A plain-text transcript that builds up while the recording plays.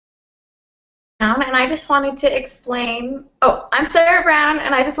and I just wanted to explain, I'm Sarah Brown,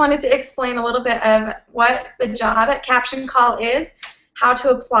 and I just wanted to explain a little bit of what the job at Caption Call is, how to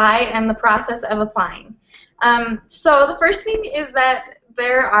apply, and the process of applying. So the first thing is that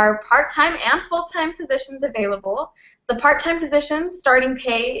there are part-time and full-time positions available. The part-time position starting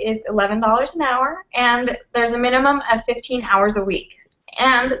pay is $11 an hour, and there's a minimum of 15 hours a week.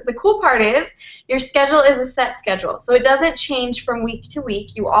 And the cool part is your schedule is a set schedule, so it doesn't change from week to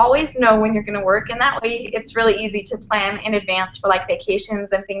week. You always know when you're going to work, and that way it's really easy to plan in advance for like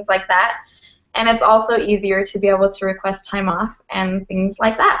vacations and things like that. And it's also easier to be able to request time off and things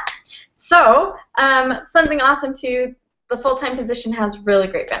like that. So something awesome too, the full-time position has really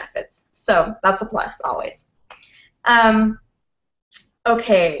great benefits, so that's a plus always.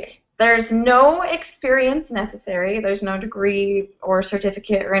 Okay. There's no experience necessary. There's no degree or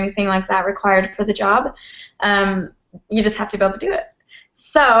certificate or anything like that required for the job. You just have to be able to do it.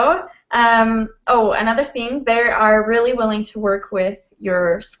 So, another thing, they are really willing to work with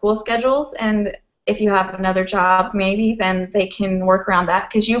your school schedules, and if you have another job maybe, then they can work around that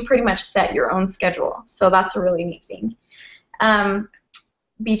because you pretty much set your own schedule. So that's a really neat thing.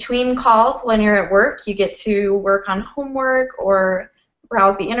 Between calls when you're at work, you get to work on homework or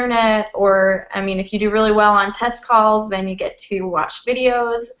browse the internet, or if you do really well on test calls, then you get to watch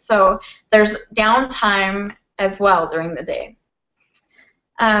videos. So there's downtime as well during the day.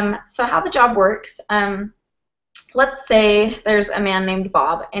 So how the job works, let's say there's a man named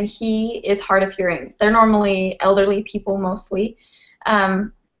Bob, and he is hard of hearing. They're normally elderly people mostly,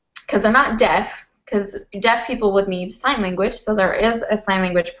 because they're not deaf, because deaf people would need sign language, so there is a sign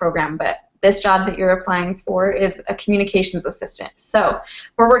language program, but this job that you're applying for is a communications assistant. So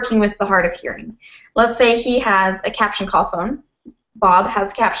we're working with the hard of hearing. Let's say he has a caption call phone. Bob has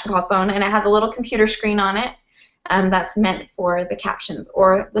a caption call phone, and it has a little computer screen on it that's meant for the captions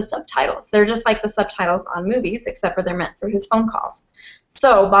or the subtitles. They're just like the subtitles on movies, except for they're meant for his phone calls.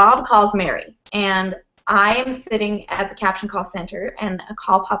 So Bob calls Mary, and I am sitting at the caption call center, and a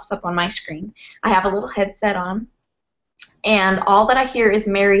call pops up on my screen. I have a little headset on, and all that I hear is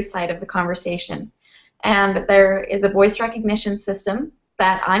Mary's side of the conversation. And there is a voice recognition system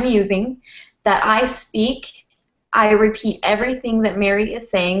that I'm using that I speak. I repeat everything that Mary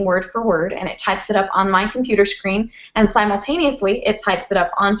is saying word for word, and it types it up on my computer screen, and simultaneously it types it up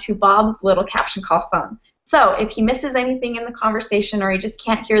onto Bob's little caption call phone. So if he misses anything in the conversation or he just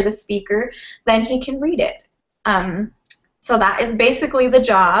can't hear the speaker, then he can read it. So that is basically the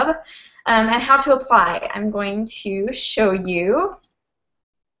job. And how to apply. I'm going to show you.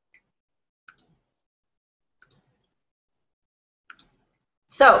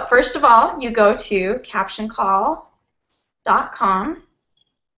 So first of all, you go to CaptionCall.com.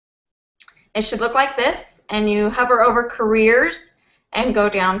 It should look like this, and you hover over Careers and go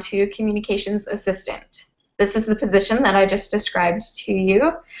down to Communications Assistant. This is the position that I just described to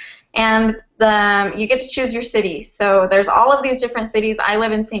you. And you get to choose your city. So there's all of these different cities. I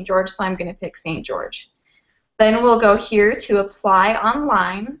live in St. George, so I'm going to pick St. George. Then we'll go here to Apply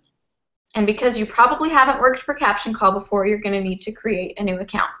Online. And because you probably haven't worked for Caption Call before, you're going to need to create a new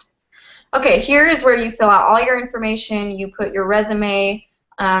account. Okay, here is where you fill out all your information. You put your resume,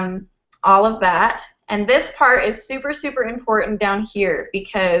 all of that. And this part is super, super important down here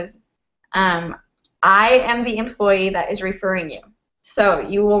because I am the employee that is referring you. So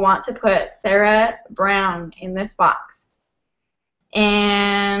you will want to put Sarah Brown in this box.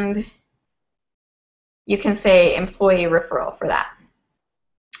 And you can say employee referral for that.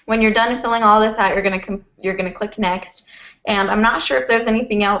 When you're done filling all this out, you're going to click next. And I'm not sure if there's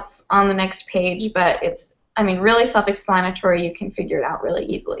anything else on the next page, but it's really self-explanatory. You can figure it out really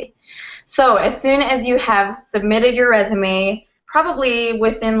easily. So as soon as you have submitted your resume, probably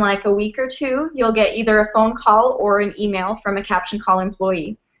within like a week or two, you'll get either a phone call or an email from a Caption Call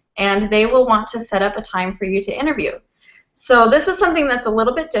employee, and they will want to set up a time for you to interview. So this is something that's a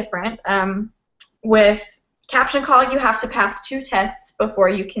little bit different. With Caption Call, you have to pass 2 tests before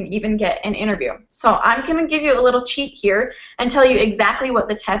you can even get an interview. So I'm going to give you a little cheat here and tell you exactly what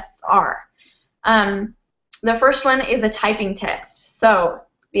the tests are. The first one is a typing test. So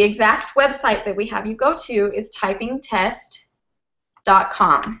the exact website that we have you go to is typingtest.com.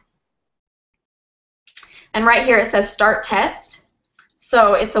 And right here it says Start Test.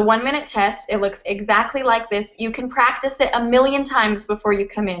 So it's a 1-minute test. It looks exactly like this. You can practice it a million times before you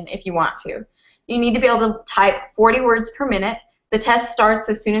come in if you want to. You need to be able to type 40 words per minute. The test starts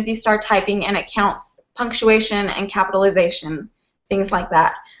as soon as you start typing, and it counts punctuation and capitalization, things like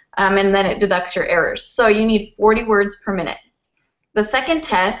that. And then it deducts your errors. So you need 40 words per minute. The second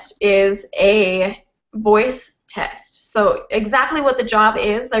test is a voice test. So exactly what the job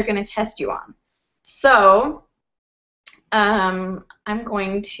is, they're going to test you on. So I'm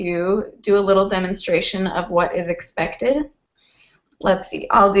going to do a little demonstration of what is expected. Let's see,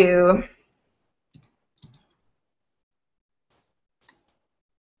 I'm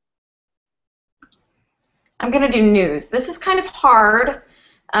going to do news. This is kind of hard,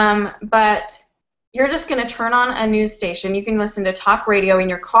 but you're just going to turn on a news station. You can listen to talk radio in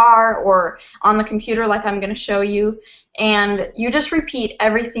your car or on the computer like I'm going to show you, and you just repeat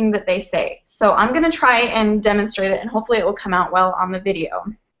everything that they say. So I'm going to try and demonstrate it, and hopefully it will come out well on the video.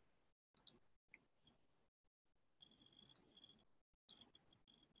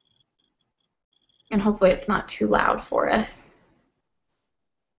 And hopefully it's not too loud for us.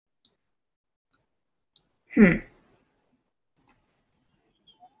 Okay,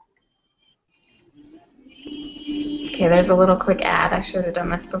 there's a little quick ad. I should have done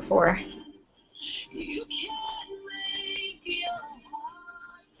this before. You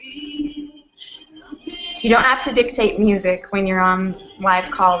don't have to dictate music when you're on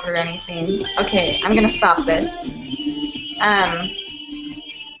live calls or anything. Okay, I'm going to stop this.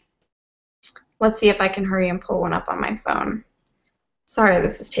 Let's see if I can hurry and pull one up on my phone. Sorry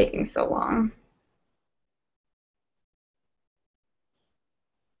this is taking so long.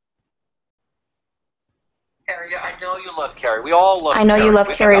 Carrie, I know you love Carrie. We all love Carrie. I know you love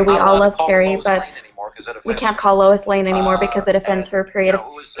Carrie. We all love Carrie, but we can't call Lois Lane anymore because it offends her, period.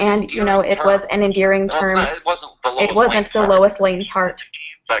 And, you know, it was an endearing term. It wasn't the Lois Lane part.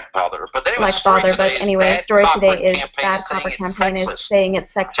 Like father. But anyway, the story today is Bad Copper campaign is saying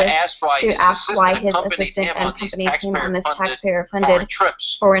it's sexist to ask why his assistant and company came on this taxpayer-funded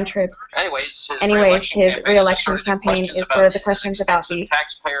foreign trips. Anyways, his re-election campaign is sort of the questions about the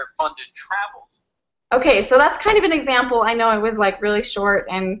taxpayer-funded travels. Okay, so that's kind of an example. I know it was like really short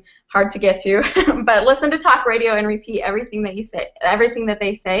and hard to get to, but listen to talk radio and repeat everything that you say, everything that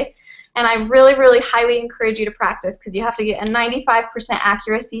they say. And I really, really highly encourage you to practice because you have to get a 95%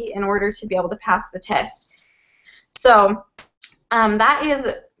 accuracy in order to be able to pass the test. So that is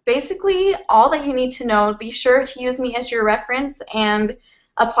basically all that you need to know. Be sure to use me as your reference and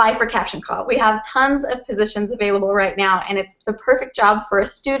apply for CaptionCall. We have tons of positions available right now, and it's the perfect job for a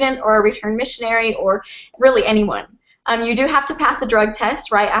student or a return missionary or really anyone. You do have to pass a drug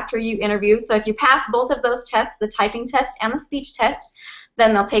test right after you interview, so if you pass both of those tests, the typing test and the speech test,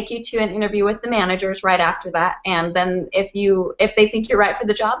 then they'll take you to an interview with the managers right after that, and then if they think you're right for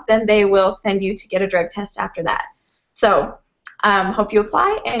the job, then they will send you to get a drug test after that. So hope you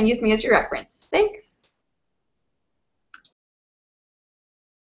apply and use me as your reference. Thanks.